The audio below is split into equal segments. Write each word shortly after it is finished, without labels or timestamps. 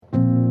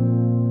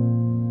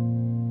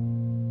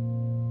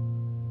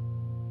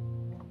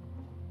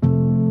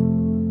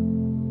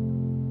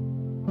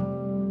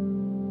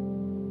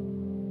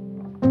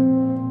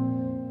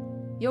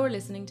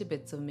listening to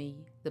Bits of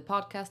Me, the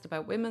podcast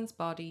about women's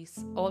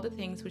bodies, all the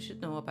things we should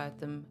know about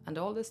them, and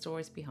all the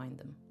stories behind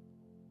them.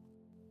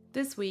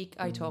 This week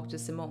I talked to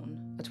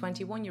Simone, a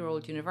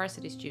 21-year-old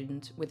university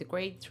student with a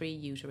grade 3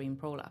 uterine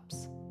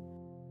prolapse.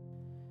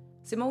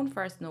 Simone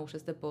first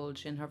noticed a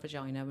bulge in her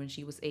vagina when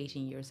she was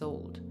 18 years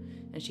old,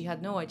 and she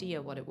had no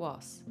idea what it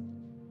was.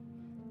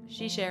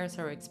 She shares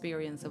her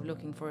experience of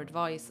looking for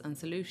advice and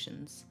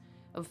solutions,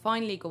 of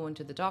finally going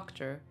to the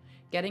doctor,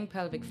 getting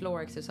pelvic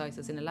floor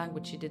exercises in a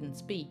language she didn't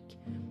speak,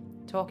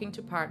 talking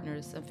to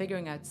partners and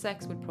figuring out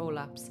sex with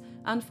prolapse,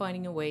 and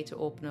finding a way to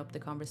open up the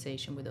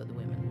conversation with other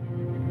women.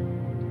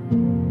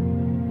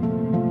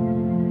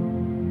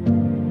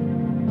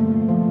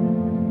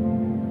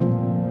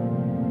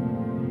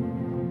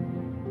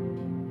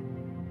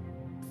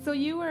 So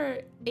you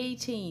were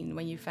 18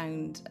 when you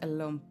found a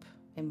lump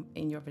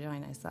in your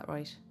vagina, is that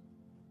right?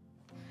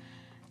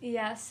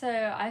 Yeah, so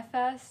I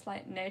first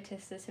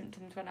noticed the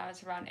symptoms when I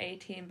was around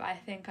 18, but I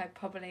think I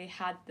probably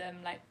had them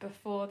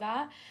before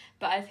that.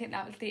 But I think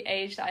that was the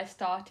age that I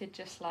started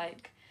just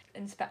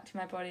inspecting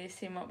my body,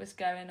 seeing what was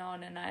going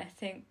on, and I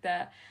think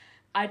that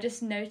I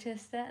just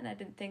noticed it and I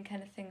didn't think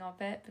anything of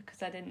it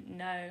because I didn't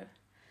know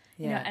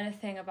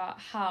anything about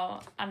how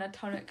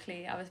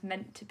anatomically I was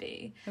meant to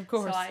be. Of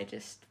course. So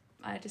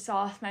I just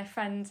asked my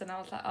friends and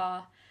I was like,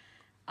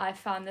 I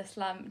found this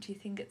lump, do you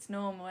think it's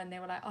normal? And they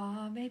were like,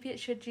 maybe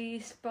it's your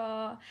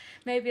G-spot,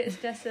 maybe it's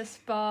just a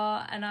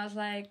spot. And I was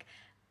like,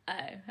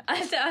 I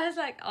was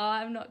like,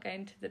 I'm not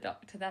going to the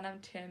doctor then, I'm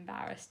too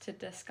embarrassed to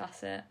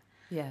discuss it.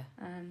 Yeah.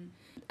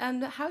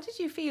 And how did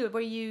you feel?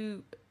 Were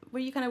you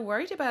kind of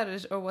worried about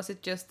it, or was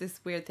it just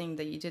this weird thing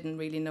that you didn't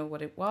really know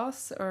what it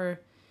was,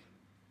 or?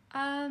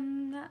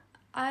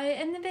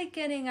 In the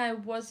beginning I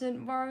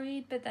wasn't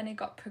worried, but then it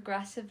got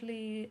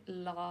progressively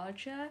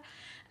larger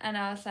and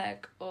I was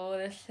like,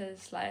 this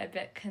is a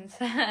bit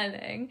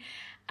concerning.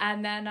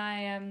 And then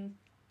I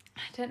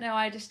don't know,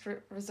 I just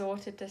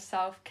resorted to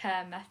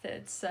self-care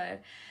methods. So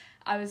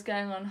I was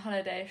going on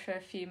holiday for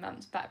a few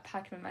months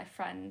backpacking with my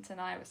friends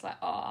and I was like,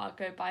 I'll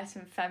go buy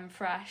some Femme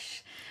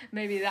Fresh,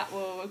 maybe that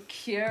will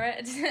cure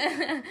it.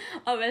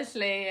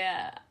 Obviously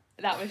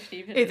that was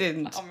stupid. It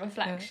didn't. On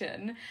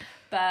reflection. Yeah.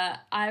 But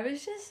I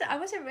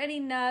wasn't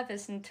really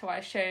nervous until I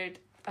showed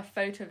a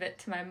photo of it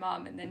to my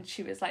mum, and then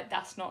she was like,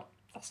 that's not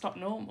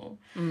normal.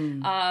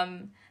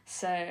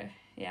 So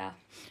yeah.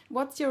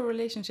 What's your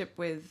relationship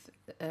with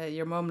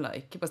your mum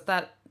like? Was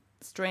that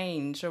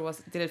strange, or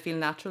did it feel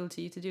natural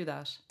to you to do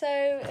that? So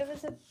it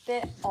was a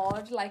bit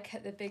odd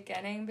at the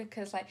beginning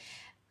because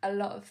a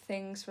lot of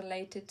things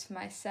related to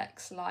my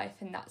sex life,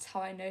 and that's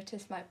how I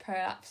noticed my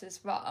prolapse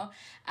as well.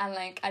 And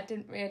I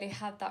didn't really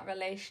have that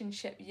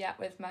relationship yet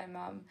with my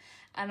mum,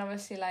 and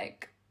obviously I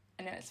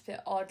know it's a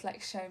bit odd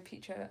showing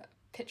a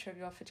picture of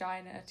your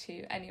vagina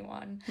to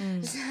anyone.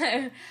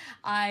 So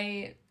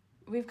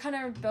we've kind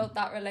of built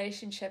that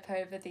relationship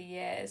over the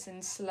years,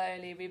 and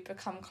slowly we've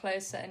become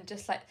closer, and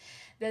just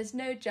there's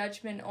no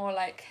judgment or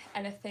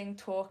anything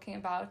talking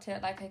about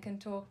it. I can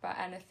talk about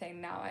anything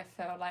now. I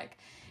feel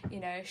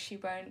she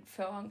won't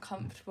feel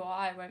uncomfortable,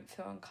 I won't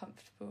feel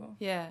uncomfortable.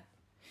 Yeah.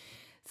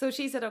 So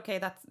she said, okay,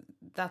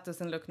 that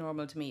doesn't look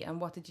normal to me. And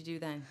what did you do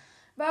then?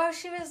 Well,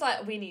 she was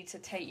like, we need to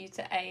take you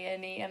to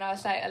A&E, and I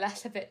was like,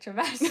 that's a bit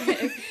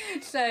dramatic.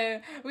 So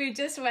we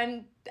just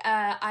went,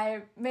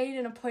 I made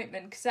an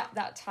appointment because at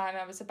that time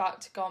I was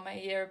about to go on my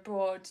year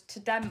abroad to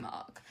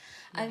Denmark.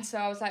 Yeah. And so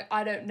I was like,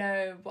 I don't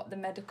know what the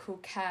medical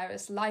care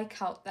is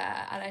like out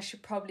there, and I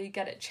should probably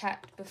get it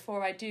checked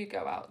before I do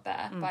go out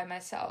there by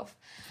myself.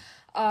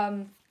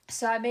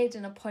 So I made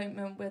an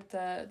appointment with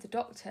the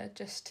doctor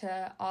just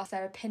to ask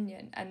their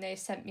opinion, and they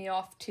sent me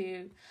off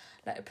to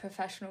a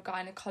professional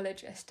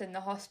gynecologist in the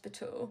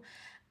hospital.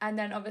 And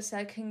then obviously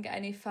I couldn't get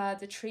any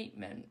further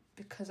treatment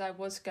because I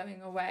was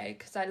going away,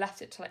 because I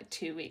left it to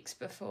 2 weeks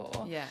before,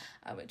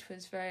 which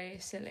was very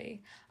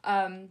silly.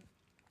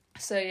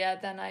 So yeah,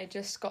 then I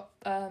just got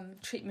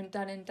treatment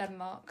done in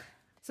Denmark.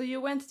 So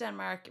you went to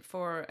Denmark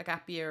for a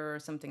gap year or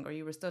something, or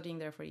you were studying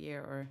there for a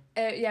year, or?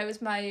 Yeah, it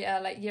was my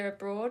year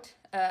abroad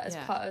as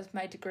part of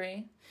my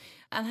degree.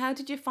 And how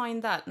did you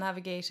find that,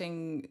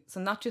 navigating, so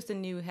not just a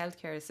new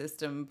healthcare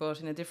system, but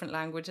in a different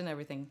language and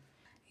everything?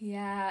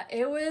 Yeah,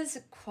 it was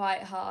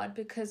quite hard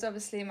because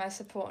obviously my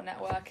support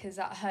network is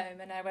at home,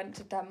 and I went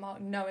to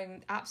Denmark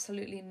knowing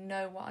absolutely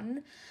no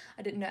one.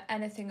 I didn't know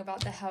anything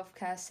about the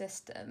healthcare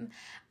system,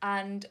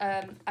 and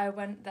I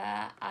went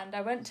there and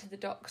I went to the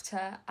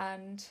doctor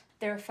and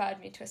they referred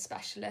me to a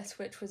specialist,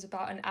 which was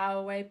about an hour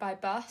away by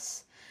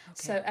bus. Okay.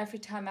 So every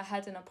time I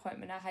had an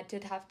appointment, I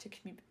did have to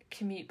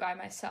commute by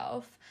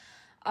myself.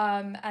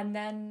 And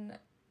then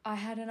I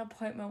had an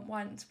appointment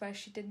once where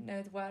she didn't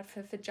know the word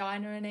for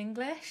vagina in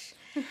English.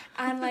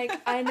 And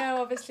I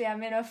know obviously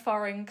I'm in a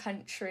foreign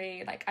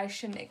country, I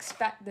shouldn't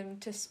expect them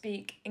to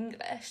speak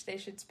English. They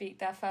should speak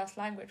their first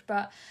language.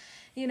 But,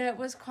 it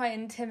was quite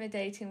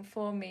intimidating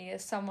for me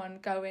as someone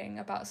going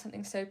about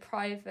something so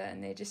private,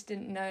 and they just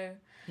didn't know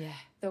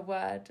the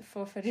word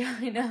for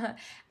vagina.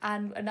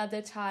 And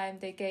another time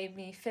they gave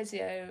me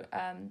physio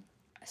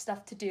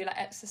stuff to do, like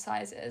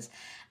exercises,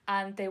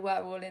 and they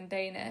were all in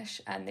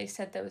Danish, and they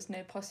said there was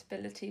no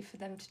possibility for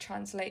them to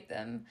translate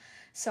them.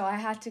 So I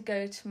had to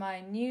go to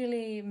my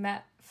newly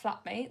met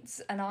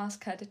flatmates and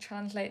ask her to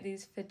translate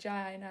these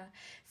vagina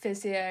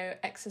physio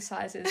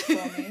exercises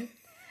for me.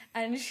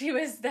 And she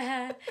was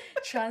there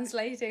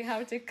translating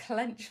how to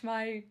clench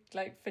my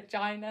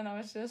vagina, and I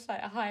was just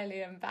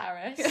highly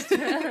embarrassed.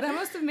 That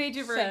must have made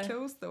you very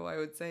close, though, I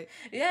would say.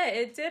 Yeah,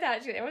 it did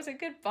actually. It was a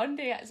good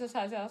bonding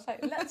exercise. I was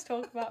like, let's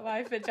talk about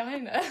my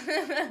vagina.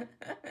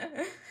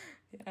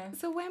 Yeah.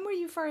 So when were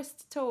you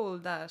first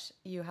told that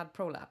you had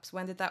prolapse?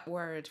 When did that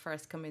word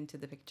first come into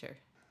the picture?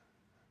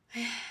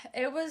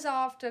 It was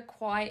after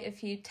quite a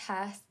few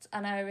tests,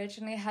 and I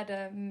originally had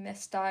a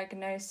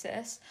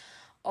misdiagnosis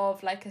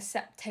of a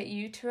septate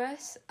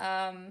uterus,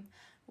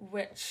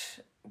 which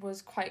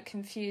was quite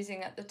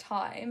confusing at the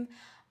time.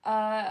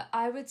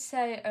 I would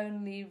say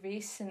only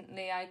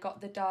recently I got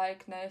the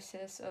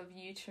diagnosis of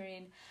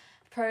uterine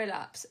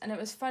prolapse, and it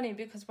was funny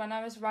because when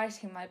I was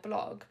writing my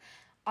blog,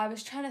 I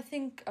was trying to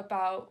think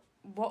about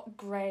what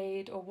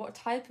grade or what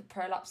type of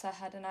prolapse I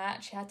had, and I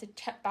actually had to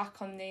check back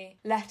on the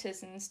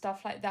letters and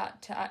stuff like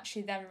that to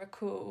actually then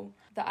recall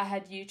that I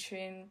had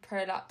uterine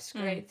prolapse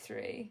grade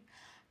 3.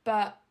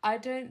 But I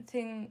don't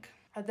think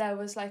there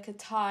was a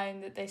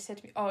time that they said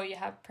to me, oh, you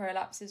have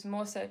prolapses,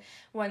 more so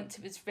once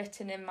it was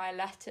written in my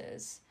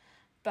letters.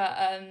 But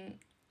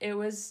it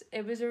was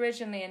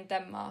originally in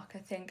Denmark, I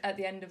think, at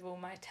the end of all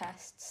my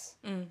tests.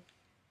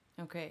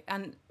 Okay.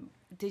 And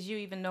did you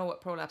even know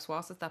what prolapse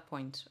was at that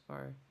point,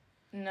 or?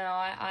 No,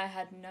 I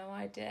had no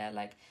idea.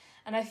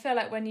 And I feel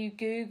when you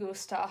Google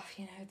stuff,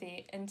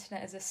 the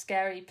internet is a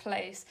scary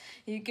place.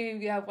 You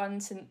Google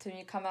one symptom,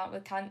 you come out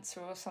with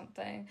cancer or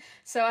something.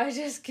 So I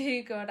just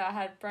Googled I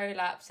had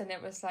prolapse, and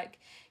it was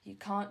you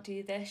can't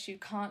do this, you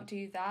can't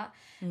do that.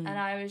 And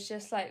I was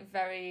just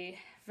very,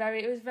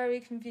 very, it was a very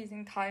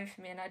confusing time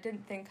for me, and I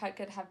didn't think I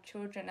could have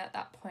children at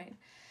that point.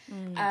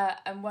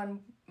 And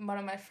one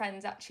of my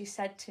friends actually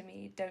said to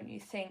me, don't you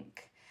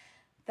think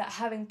that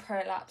having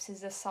prolapse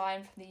is a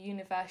sign from the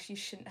universe you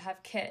shouldn't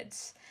have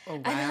kids? Oh,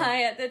 wow. And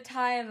I, at the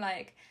time,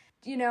 I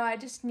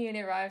just newly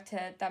arrived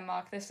to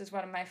Denmark. This was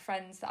one of my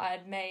friends that I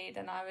had made,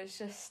 and I was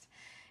just,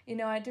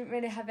 I didn't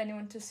really have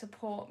anyone to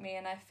support me.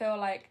 And I feel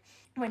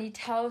when you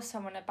tell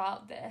someone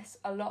about this,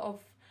 a lot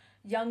of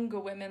younger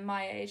women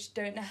my age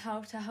don't know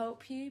how to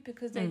help you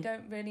because they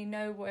don't really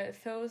know what it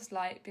feels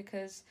like,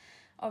 because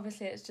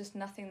obviously it's just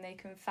nothing they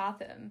can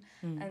fathom.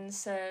 And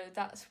so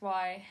that's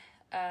why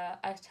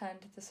I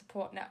turned to the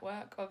support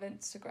network of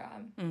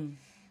Instagram.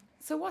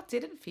 So what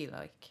did it feel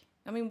like?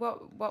 I mean,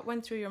 what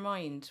went through your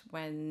mind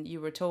when you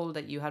were told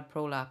that you had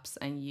prolapse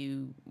and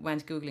you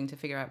went Googling to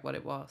figure out what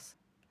it was?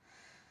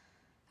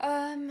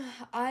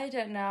 I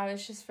don't know. I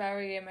was just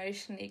very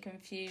emotionally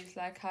confused.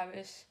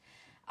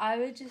 I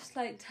would just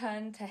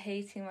turn to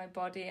hating my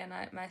body, and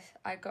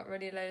I got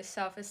really low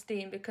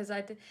self-esteem because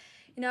I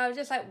was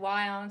just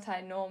why aren't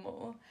I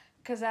normal?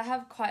 Because I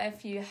have quite a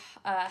few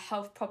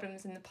health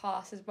problems in the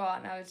past as well,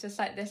 and I was just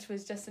this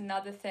was just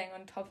another thing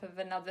on top of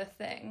another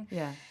thing.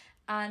 Yeah.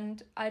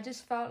 And I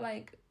just felt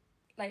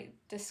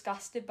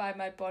disgusted by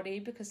my body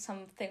because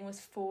something was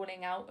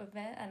falling out of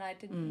it, and I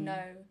didn't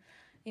know,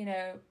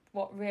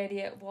 what really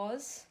it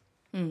was.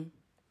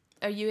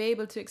 Are you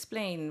able to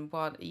explain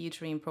what a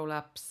uterine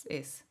prolapse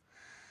is?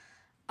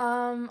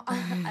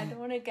 I don't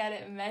want to get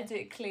it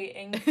medically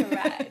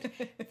incorrect,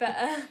 but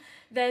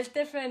there's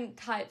different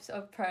types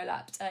of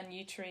prolapse, and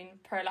uterine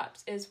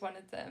prolapse is one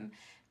of them.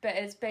 But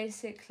it's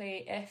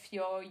basically if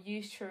your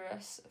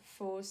uterus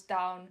falls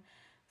down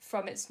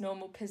from its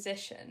normal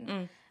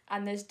position,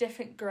 and there's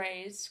different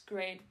grades,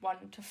 grade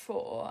 1 to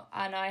 4,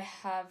 and I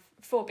have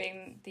 4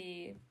 being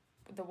the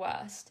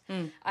worst.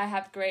 I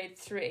have grade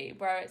 3,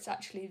 where it's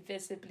actually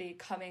visibly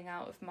coming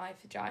out of my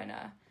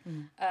vagina.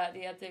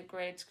 The other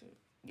grades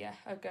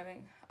are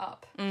going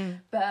up.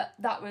 But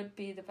that would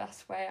be the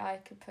best way I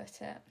could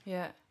put it.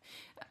 Yeah.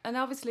 And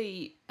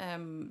obviously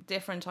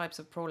different types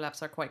of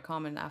prolapse are quite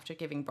common after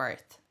giving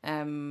birth.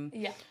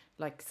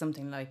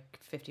 Something like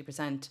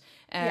 50%.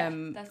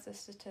 That's the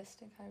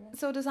statistic I read.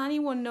 So does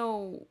anyone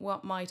know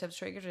what might have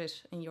triggered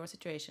it in your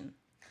situation?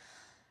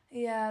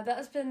 Yeah,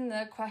 that's been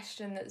the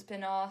question that's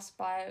been asked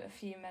by a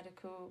few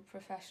medical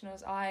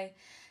professionals. I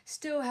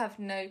still have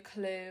no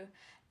clue.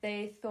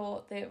 They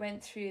thought they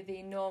went through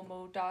the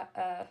normal,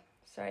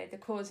 the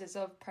causes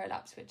of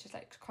prolapse, which is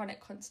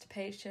chronic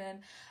constipation,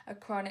 a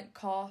chronic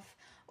cough,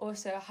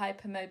 also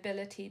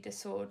hypermobility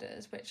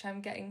disorders, which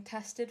I'm getting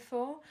tested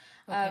for.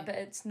 Okay. But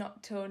it's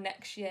not till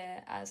next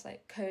year, as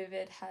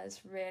COVID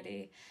has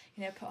really,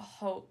 put a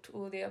halt to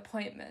all the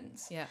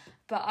appointments. Yeah.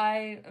 But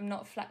I am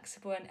not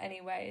flexible in any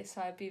way, so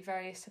I'd be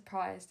very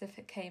surprised if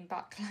it came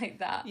back like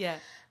that. Yeah.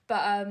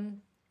 But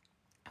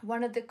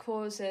one of the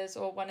causes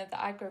or one of the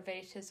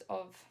aggravators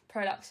of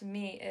prolapse in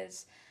me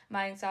is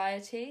my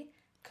anxiety,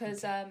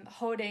 because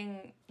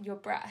holding your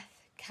breath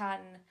can,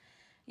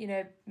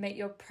 make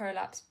your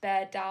prolapse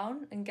bear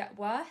down and get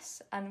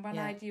worse. And when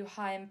I do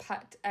high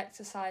impact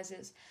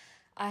exercises,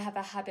 I have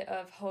a habit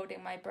of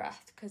holding my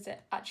breath because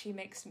it actually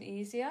makes them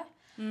easier.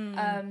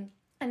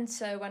 And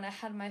so when I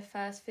had my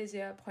first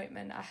physio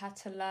appointment, I had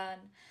to learn,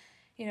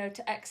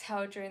 to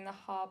exhale during the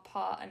hard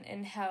part and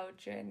inhale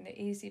during the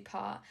easy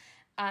part.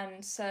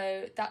 And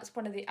so that's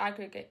one of the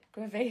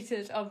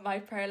aggravators of my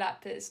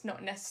prolapse. It's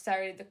not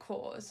necessarily the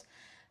cause,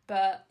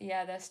 but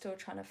yeah, they're still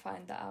trying to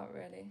find that out,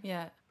 really.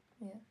 Yeah.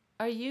 Yeah.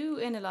 Are you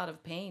in a lot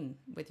of pain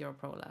with your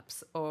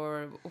prolapse,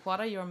 or what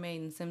are your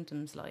main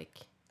symptoms like?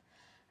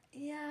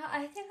 Yeah,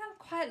 I think I'm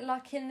quite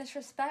lucky in this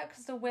respect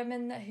because the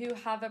women who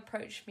have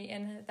approached me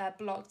in their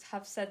blogs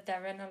have said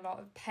they're in a lot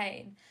of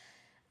pain.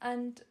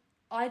 And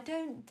I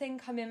don't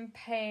think I'm in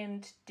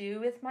pain to do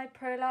with my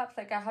prolapse.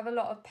 Like, I have a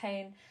lot of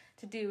pain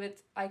to do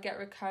with, I get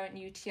recurrent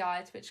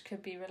UTIs, which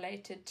could be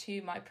related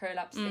to my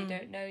prolapse. They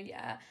don't know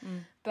yet.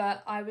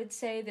 But I would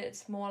say that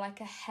it's more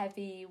like a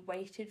heavy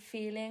weighted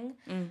feeling.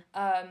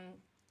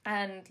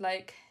 And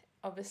like,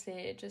 obviously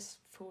it just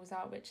falls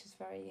out, which is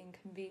very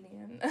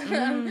inconvenient.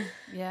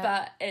 Yeah.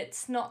 But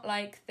it's not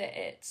like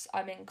that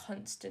I'm in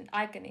constant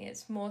agony.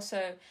 It's more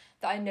so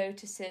that I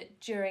notice it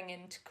during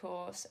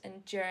intercourse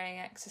and during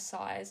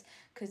exercise,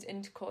 because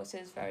intercourse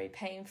is very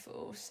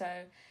painful. So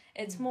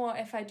it's more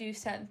if I do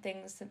certain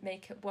things that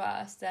make it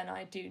worse, then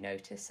I do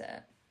notice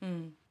it.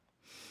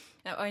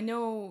 Now, I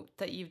know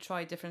that you've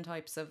tried different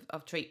types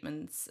of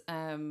treatments,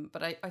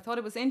 but I thought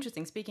it was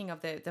interesting, speaking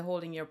of the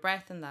holding your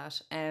breath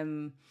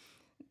and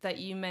that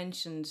you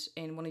mentioned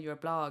in one of your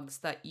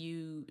blogs that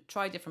you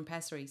tried different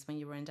pessaries when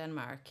you were in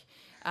Denmark,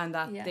 and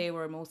that they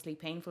were mostly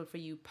painful for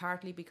you,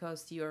 partly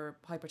because you're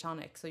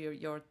hypertonic, so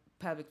your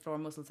pelvic floor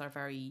muscles are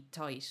very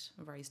tight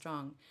and very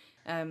strong.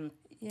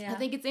 I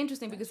think it's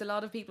interesting because a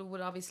lot of people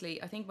would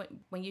obviously, I think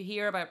when you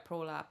hear about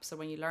prolapse or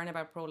when you learn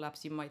about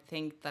prolapse, you might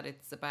think that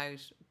it's about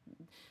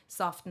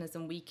softness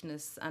and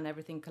weakness and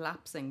everything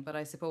collapsing. But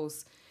I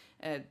suppose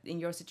in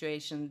your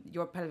situation,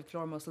 your pelvic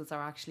floor muscles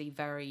are actually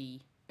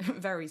very,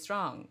 very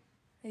strong.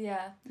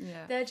 Yeah.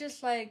 They're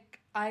just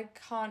like, I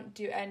can't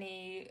do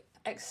any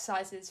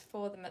exercises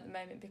for them at the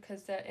moment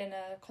because they're in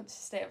a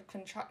constant state of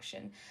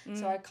contraction.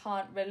 So I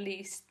can't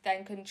release,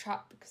 then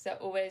contract, because they're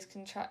always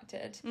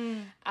contracted.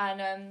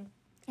 And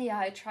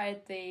I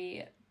tried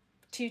the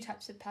 2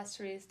 types of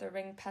pessaries, the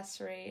ring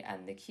pessary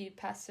and the cube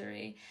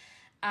pessary,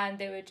 and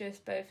they were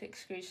just both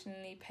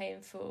excruciatingly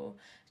painful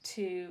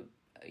to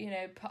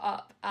put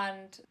up,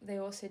 and they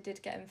also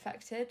did get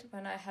infected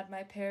when I had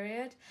my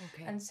period.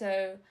 And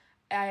so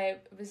I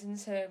was in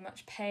so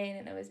much pain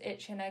and it was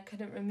itching. I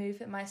couldn't remove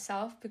it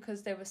myself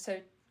because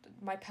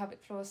my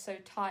pelvic floor was so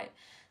tight.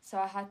 So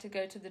I had to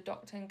go to the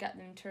doctor and get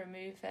them to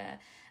remove it.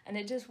 And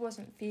it just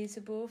wasn't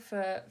feasible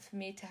for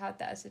me to have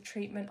that as a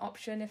treatment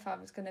option if I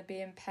was going to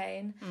be in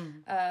pain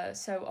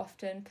so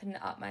often, putting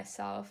it up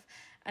myself.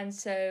 And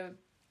so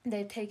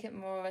they take it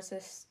more as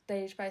a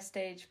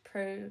stage-by-stage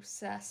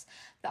process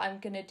that I'm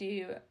going to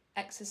do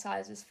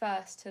exercises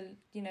first to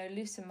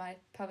loosen my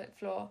pelvic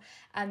floor,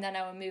 and then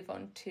I will move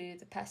on to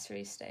the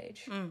pessary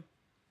stage.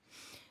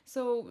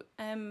 So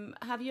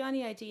have you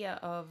any idea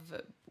of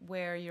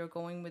where you're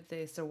going with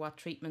this or what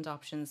treatment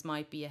options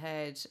might be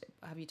ahead?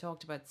 Have you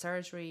talked about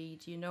surgery?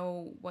 Do you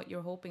know what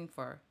you're hoping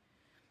for?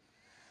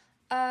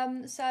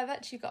 So I've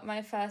actually got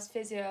my first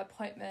physio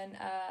appointment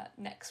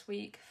next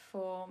week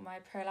for my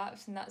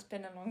prolapse, and that's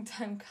been a long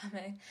time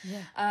coming.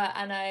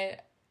 And I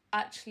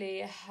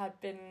actually had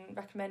been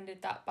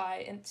recommended that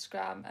by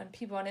Instagram and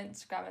people on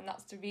Instagram, and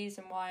that's the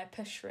reason why I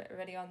push for it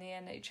really on the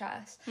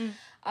NHS.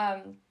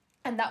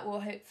 And that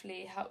will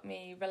hopefully help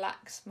me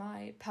relax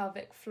my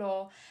pelvic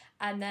floor.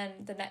 And then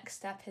the next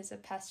step is a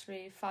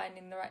pessary,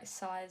 finding the right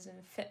size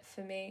and fit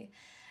for me.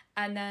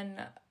 And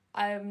then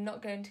I'm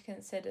not going to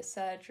consider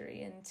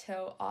surgery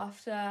until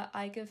after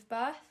I give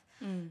birth.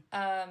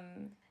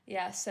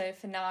 So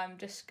for now I'm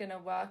just going to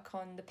work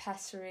on the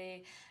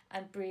pessary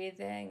and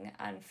breathing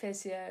and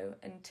physio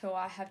until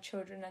I have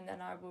children, and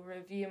then I will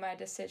review my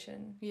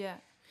decision.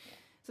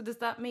 So does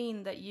that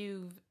mean that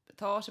you've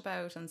thought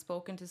about and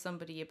spoken to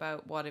somebody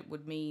about what it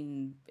would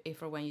mean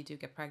if or when you do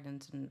get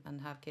pregnant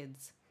and have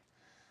kids?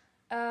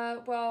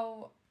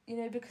 Well,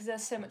 because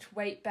there's so much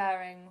weight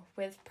bearing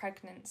with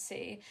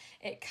pregnancy,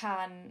 it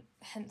can,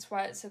 hence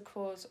why it's a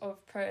cause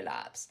of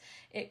prolapse,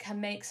 it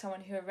can make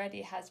someone who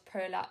already has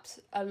prolapse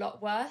a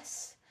lot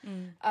worse.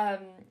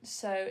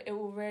 So it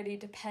will really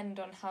depend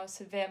on how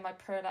severe my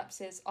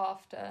prolapse is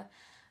after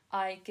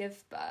I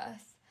give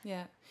birth.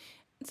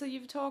 So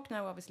you've talked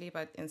now obviously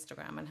about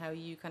Instagram and how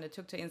you kind of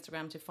took to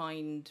Instagram to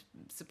find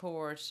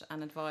support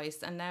and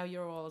advice, and now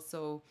you're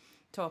also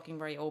talking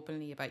very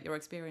openly about your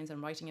experience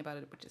and writing about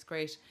it, which is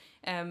great.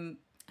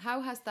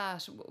 How has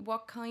that,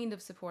 what kind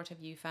of support have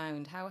you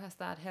found? How has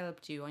that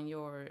helped you on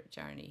your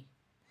journey?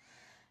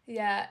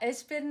 Yeah,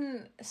 it's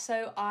been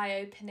so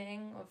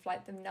eye-opening of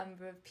like the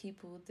number of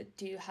people that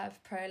do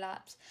have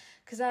prolapse,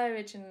 because I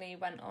originally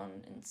went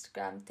on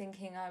Instagram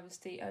thinking I was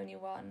the only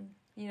one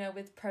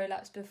with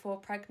prolapse before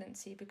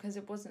pregnancy, because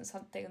it wasn't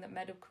something that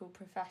medical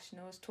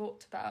professionals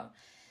talked about.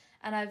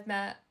 And I've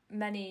met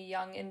many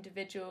young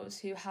individuals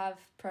who have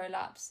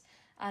prolapse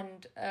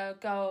and a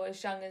girl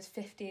as young as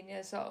 15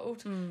 years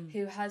old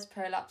who has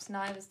prolapse, and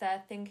I was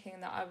there thinking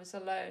that I was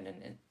alone,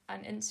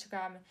 and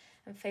Instagram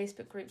and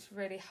Facebook groups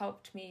really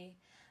helped me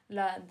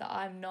learn that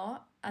I'm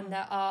not, and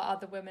there are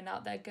other women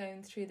out there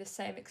going through the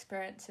same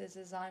experiences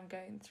as I'm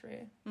going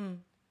through.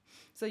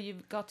 So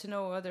you've got to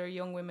know other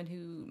young women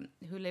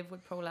who live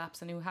with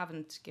prolapse and who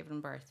haven't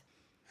given birth.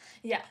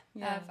 Yeah.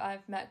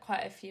 I've met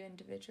quite a few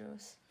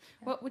individuals.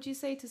 Yeah. What would you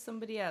say to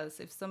somebody else,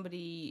 if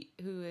somebody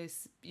who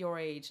is your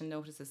age and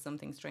notices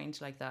something strange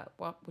like that?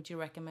 What would you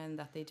recommend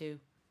that they do?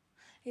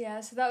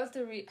 Yeah, so that was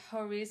the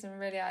whole reason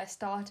really I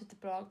started the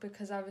blog,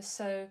 because there was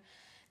so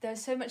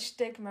much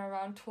stigma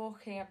around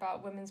talking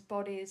about women's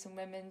bodies and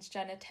women's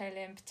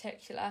genitalia in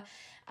particular,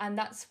 and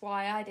that's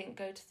why I didn't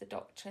go to the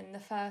doctor in the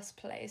first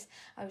place.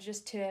 I was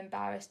just too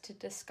embarrassed to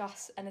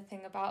discuss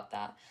anything about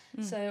that.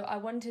 So I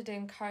wanted to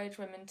encourage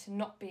women to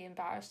not be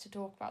embarrassed to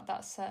talk about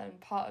that certain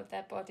part of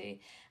their body,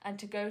 and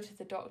to go to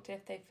the doctor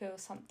if they feel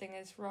something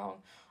is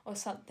wrong or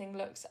something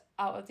looks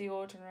out of the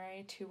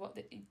ordinary to what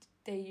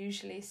they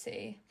usually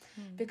see.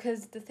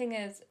 Because the thing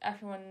is,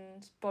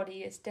 everyone's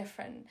body is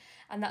different,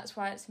 and that's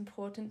why it's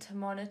important to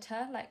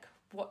monitor like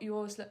what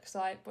yours looks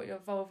like, what your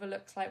vulva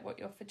looks like, what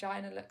your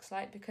vagina looks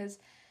like, because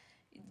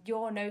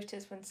you'll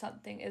notice when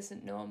something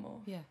isn't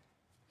normal. Yeah.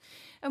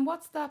 And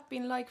what's that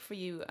been like for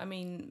you? I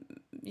mean,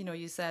 you know,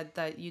 you said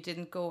that you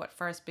didn't go at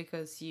first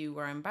because you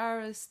were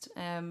embarrassed,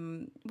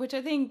 which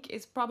I think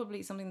is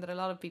probably something that a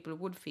lot of people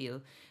would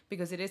feel,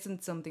 because it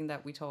isn't something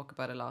that we talk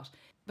about a lot.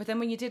 But then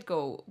when you did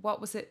go, what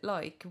was it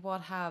like?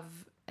 What have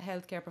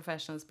healthcare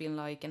professionals been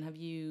like? And have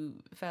you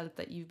felt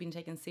that you've been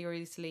taken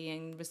seriously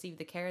and received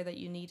the care that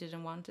you needed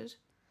and wanted?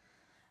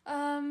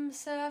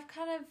 So I've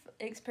kind of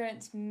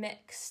experienced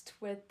mixed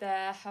with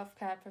the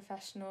healthcare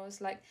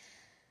professionals. Like,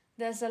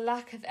 there's a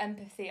lack of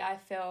empathy, I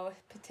feel,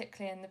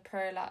 particularly in the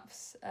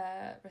prolapse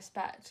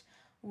respect,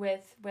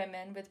 with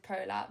women with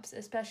prolapse,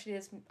 especially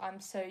as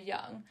I'm so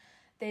young.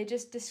 They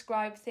just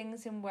describe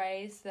things in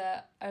ways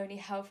that only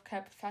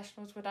healthcare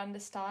professionals would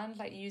understand,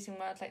 like using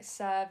words like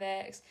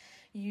cervix,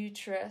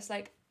 uterus.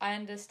 Like, I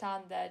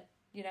understand that,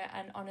 you know,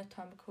 an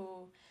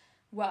anatomical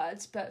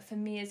words, but for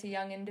me as a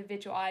young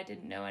individual, I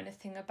didn't know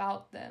anything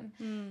about them.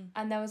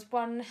 And there was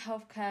one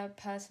healthcare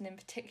person in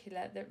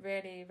particular that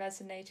really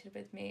resonated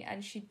with me,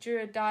 and she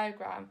drew a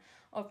diagram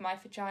of my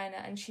vagina,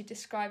 and she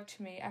described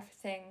to me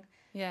everything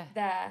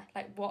there,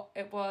 like what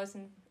it was,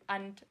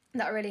 and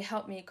that really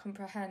helped me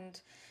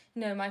comprehend,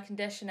 you know, my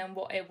condition and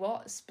what it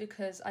was,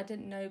 because I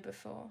didn't know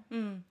before.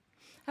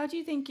 How do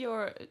you think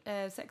your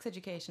sex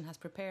education has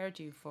prepared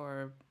you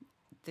for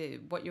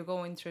what you're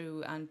going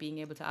through and being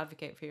able to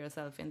advocate for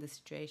yourself in this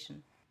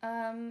situation?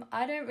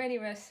 I don't really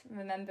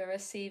remember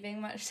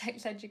receiving much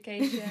sex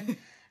education.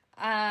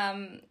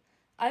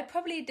 I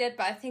probably did,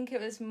 but I think it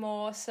was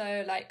more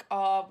so like,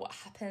 what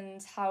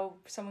happens, how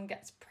someone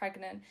gets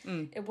pregnant.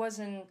 It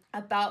wasn't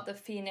about the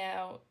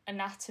female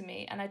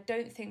anatomy, and I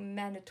don't think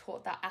men are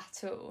taught that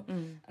at all.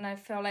 And I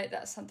feel like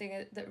that's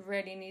something that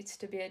really needs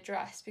to be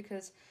addressed,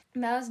 because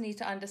males need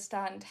to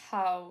understand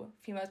how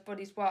females'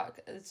 bodies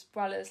work, as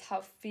well as how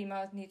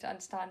females need to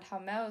understand how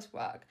males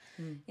work.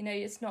 You know,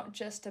 it's not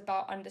just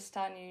about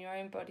understanding your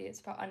own body, it's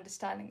about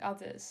understanding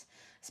others,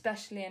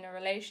 especially in a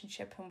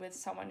relationship and with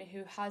someone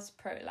who has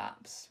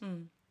prolapse.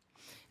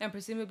 And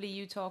presumably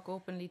you talk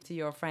openly to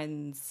your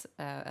friends,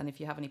 and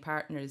if you have any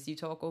partners, you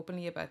talk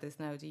openly about this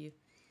now, do you?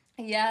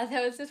 Yeah,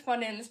 there was this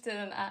one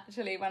incident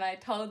actually when I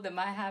told them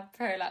I have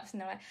prolapse,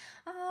 and they're like,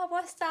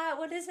 what's that?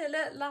 What does it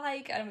look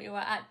like? And we were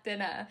at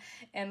dinner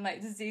in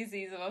like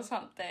Zuzu's or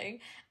something.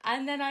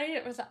 And then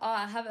I was like,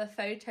 I have a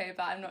photo,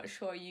 but I'm not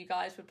sure you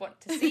guys would want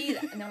to see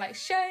that. And they're like,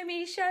 show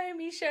me.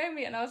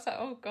 And I was like,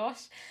 oh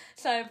gosh.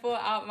 So I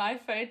brought out my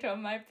photo of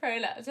my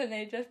prolapse, and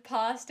they just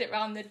passed it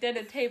around the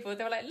dinner table.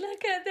 They were like,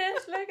 look at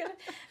this.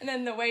 And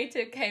then the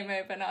waiter came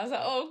over, and I was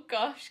like, oh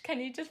gosh, can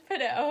you just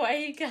put it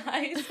away,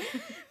 guys?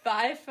 But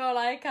I feel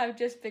like I've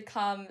just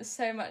become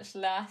so much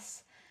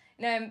less,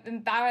 you know,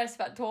 embarrassed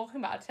about talking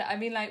about it. I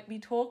mean, like, we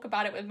talk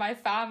about it with my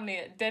family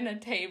at dinner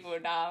table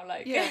now,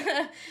 like,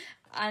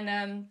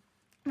 and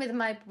with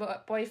my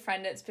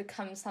boyfriend, it's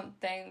become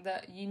something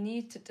that you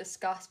need to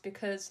discuss,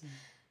 because,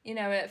 you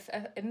know, it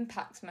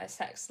impacts my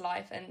sex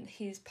life, and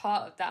he's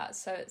part of that,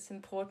 so it's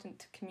important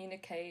to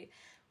communicate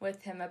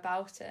with him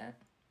about it.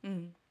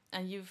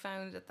 And you've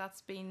found that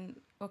that's been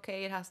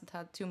okay? It hasn't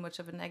had too much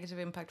of a negative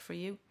impact for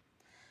you?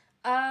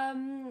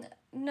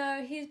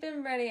 No, he's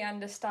been really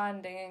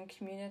understanding and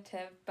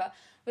communicative, but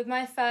with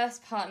my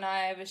first partner,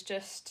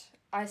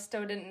 I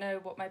still didn't know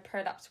what my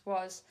prolapse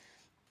was,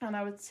 and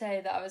I would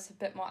say that I was a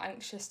bit more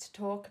anxious to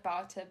talk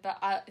about it, but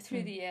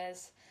through the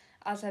years,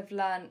 as I've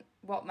learned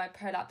what my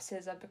prolapse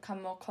is, I've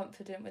become more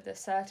confident with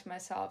asserting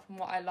myself and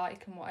what I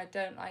like and what I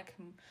don't like,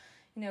 and,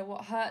 you know,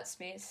 what hurts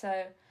me.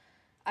 So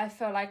I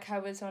feel like I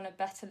was on a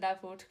better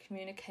level to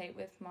communicate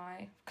with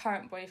my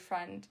current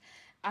boyfriend,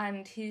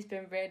 and he's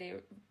been really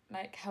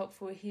like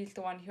helpful. He's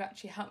the one who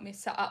actually helped me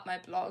set up my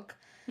blog.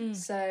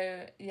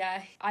 So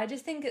yeah, I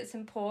just think it's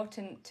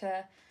important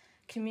to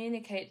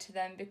communicate to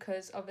them,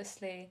 because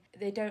obviously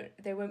they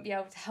won't be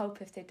able to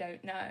help if they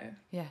don't know.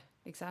 Yeah,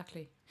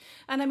 exactly.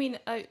 And I mean,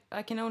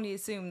 I can only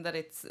assume that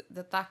it's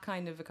that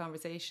kind of a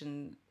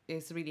conversation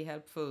is really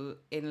helpful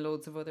in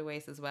loads of other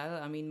ways as well.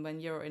 I mean,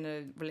 when you're in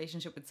a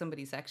relationship with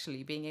somebody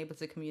sexually, being able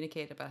to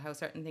communicate about how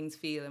certain things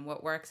feel and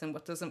what works and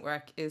what doesn't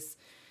work is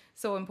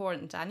so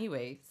important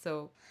anyway.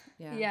 So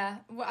yeah,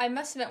 well, I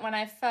must admit, when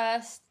I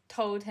first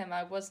told him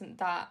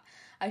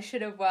I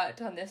should have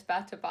worked on this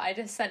better, but I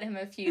just sent him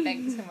a few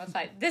links and was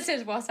like, this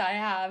is what I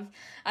have.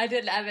 I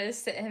didn't ever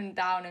sit him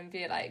down and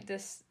be like,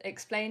 just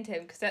explain to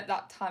him, because at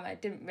that time I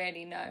didn't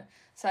really know.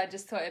 So I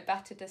just thought it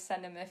better to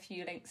send him a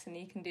few links and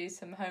he can do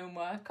some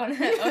homework on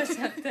it or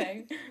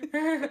something.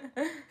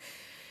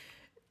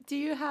 Do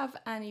you have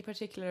any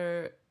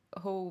particular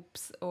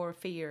hopes or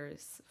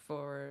fears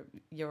for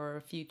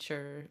your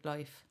future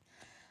life?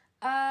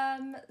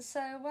 So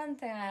one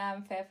thing I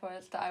am fearful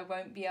is that I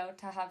won't be able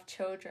to have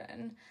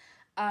children.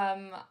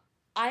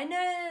 I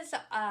know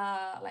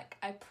like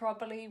I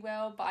probably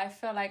will, but I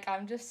feel like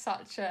I'm just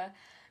such a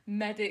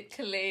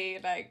medically,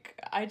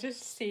 like, I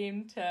just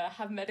seem to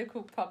have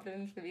medical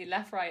problems with me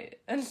left, right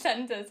and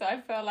centre, so I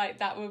feel like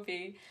that would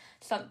be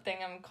something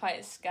I'm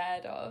quite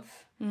scared of.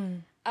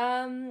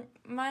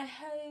 My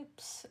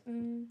hopes,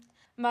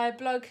 my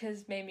blog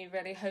has made me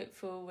really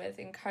hopeful with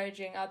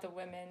encouraging other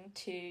women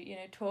to, you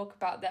know, talk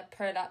about their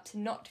prolapse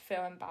and not to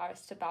feel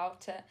embarrassed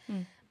about it.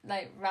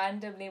 Like,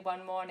 randomly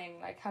one morning,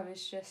 like, I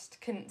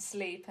couldn't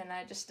sleep, and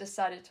I just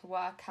decided to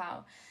work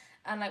out.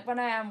 And like, when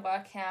I am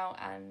working out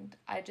and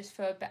I just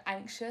feel a bit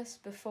anxious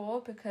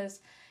before, because,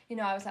 you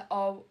know, I was like,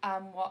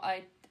 what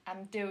I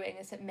am doing,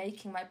 is it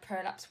making my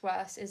prolapse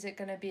worse? Is it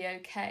going to be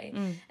okay?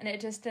 And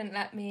it just didn't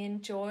let me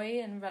enjoy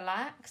and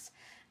relax.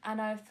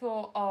 And I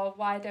thought,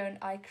 why don't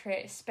I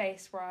create a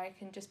space where I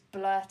can just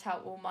blurt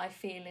out all my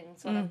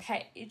feelings on a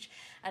page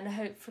and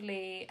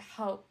hopefully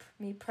help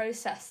me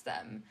process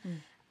them.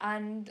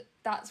 And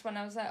that's when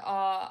I was like,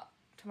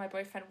 to my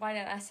boyfriend, why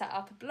don't I set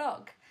up a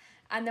blog?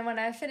 And then when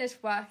I finished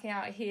working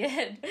out, he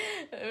had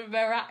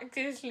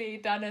miraculously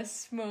done a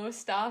small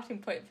starting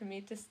point for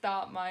me to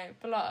start my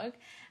blog.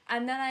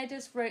 And then I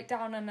just wrote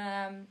down on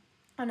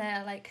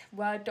a like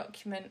Word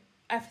document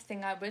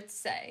everything I would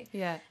say.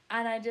 Yeah.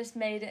 And I just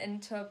made it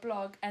into a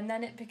blog, and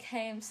then it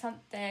became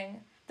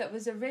something that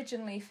was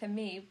originally for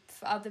me,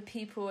 for other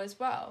people as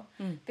well,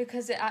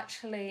 because it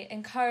actually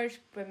encouraged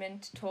women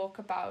to talk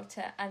about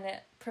it, and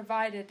it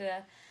provided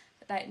a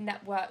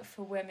network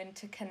for women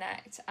to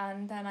connect.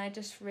 And then I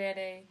just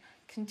really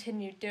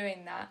continued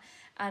doing that,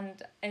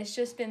 and it's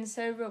just been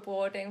so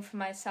rewarding for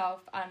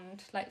myself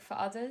and like for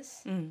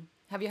others.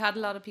 Have you had a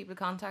lot of people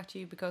contact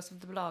you because of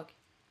the blog?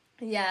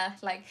 Yeah,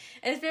 like,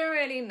 it's been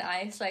really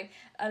nice. Like,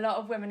 a lot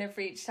of women have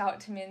reached out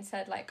to me and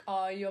said like,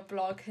 your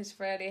blog has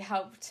really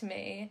helped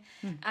me.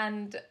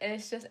 And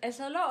it's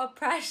a lot of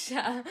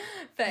pressure,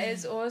 but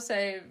it's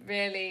also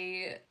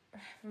really,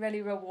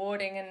 really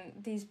rewarding. And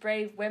these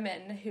brave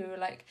women who,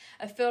 like,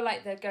 I feel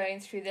like they're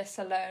going through this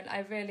alone,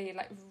 I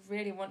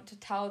really want to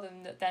tell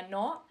them that they're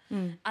not.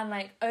 And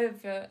like,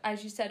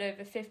 as you said,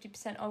 over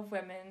 50% of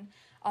women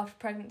after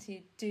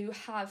pregnancy do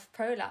have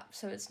prolapse,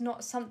 so it's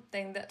not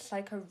something that's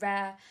like a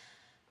rare,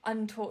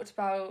 untalked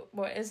about,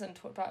 well, it is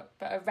untalked about,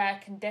 but a rare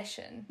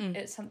condition.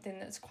 It's something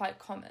that's quite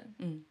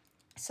common.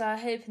 So I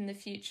hope in the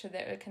future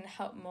that it can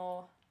help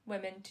more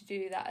women to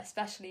do that,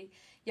 especially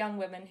young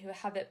women who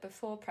have it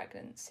before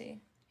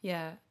pregnancy.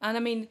 Yeah, and I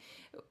mean,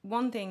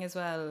 one thing as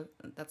well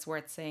that's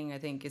worth saying, I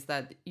think, is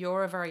that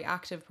you're a very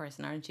active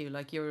person, aren't you?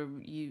 Like,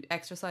 you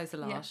exercise a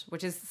lot,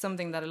 which is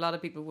something that a lot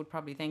of people would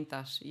probably think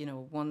that, you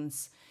know,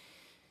 once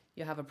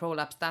you have a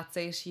prolapse, that's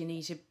it. You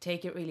need to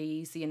take it really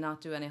easy and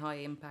not do any high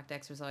impact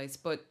exercise.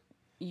 But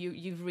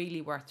you've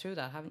really worked through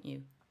that, haven't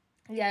you?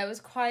 Yeah, it was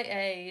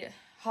quite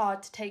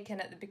hard to take in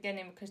at the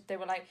beginning, because they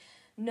were like,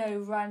 no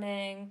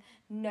running,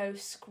 no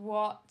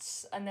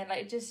squats, and then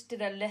like just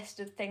did a list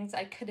of things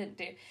I couldn't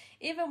do.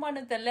 Even one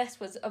of the lists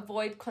was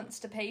avoid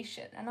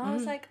constipation, and I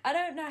was like, I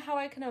don't know how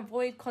I can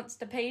avoid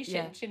constipation.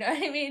 Yeah. Do you know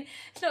what I mean?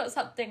 It's not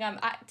something I'm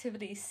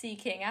actively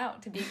seeking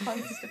out, to be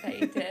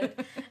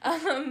constipated.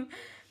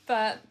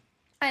 But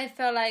I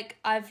feel like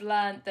I've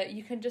learned that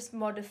you can just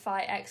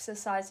modify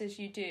exercises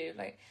you do.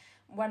 Like,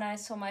 when I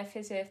saw my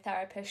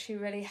physiotherapist, she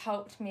really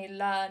helped me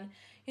learn,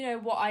 you know,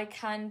 what I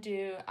can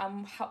do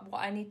and what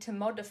I need to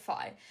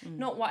modify.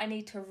 Not what I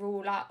need to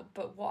rule out,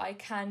 but what I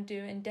can do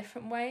in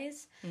different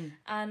ways.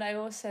 And I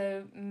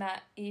also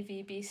met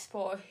EVB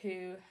Sport,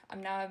 who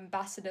I'm now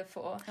ambassador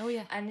for. Oh,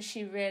 yeah. And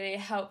she really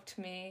helped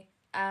me,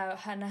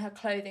 and her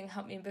clothing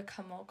helped me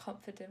become more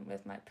confident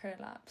with my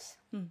prolapse.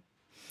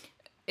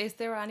 Is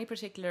there any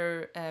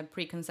particular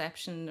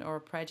preconception or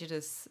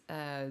prejudice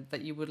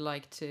that you would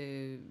like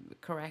to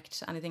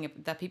correct? Anything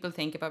that people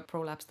think about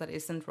prolapse that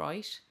isn't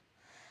right?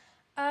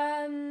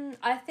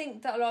 I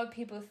think that a lot of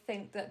people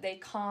think that they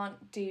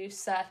can't do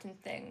certain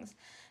things.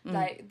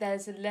 Like,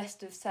 there's a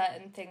list of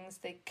certain things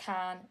they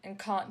can and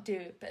can't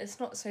do, but it's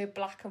not so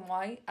black and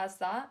white as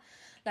that.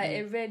 Like,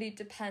 it really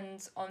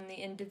depends on the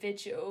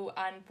individual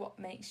and what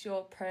makes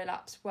your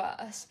prolapse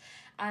worse.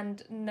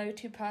 And no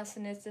two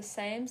person is the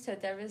same, so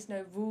there is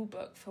no rule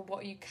book for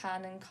what you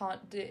can and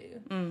can't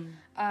do.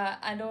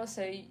 And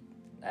also,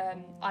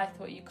 I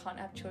thought you can't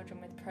have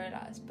children with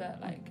prolapse, but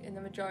like in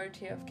the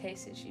majority of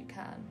cases you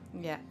can.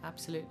 Yeah,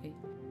 absolutely.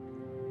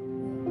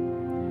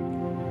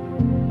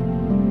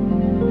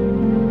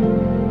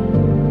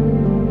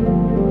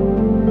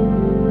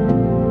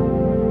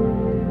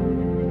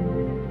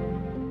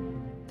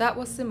 That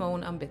was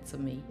Simone on Bits of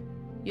Me.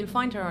 You'll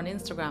find her on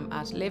Instagram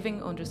at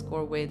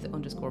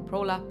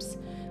living_with_prolapse,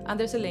 and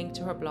there's a link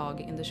to her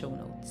blog in the show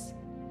notes.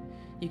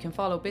 You can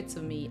follow Bits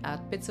of Me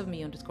at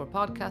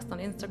bitsofme_podcast on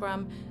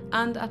Instagram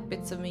and at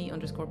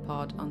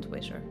bitsofme_pod on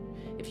Twitter.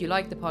 If you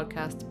like the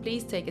podcast,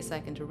 please take a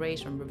second to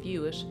rate and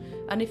review it,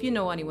 and if you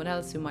know anyone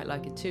else who might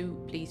like it too,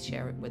 please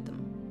share it with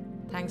them.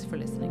 Thanks for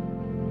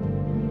listening.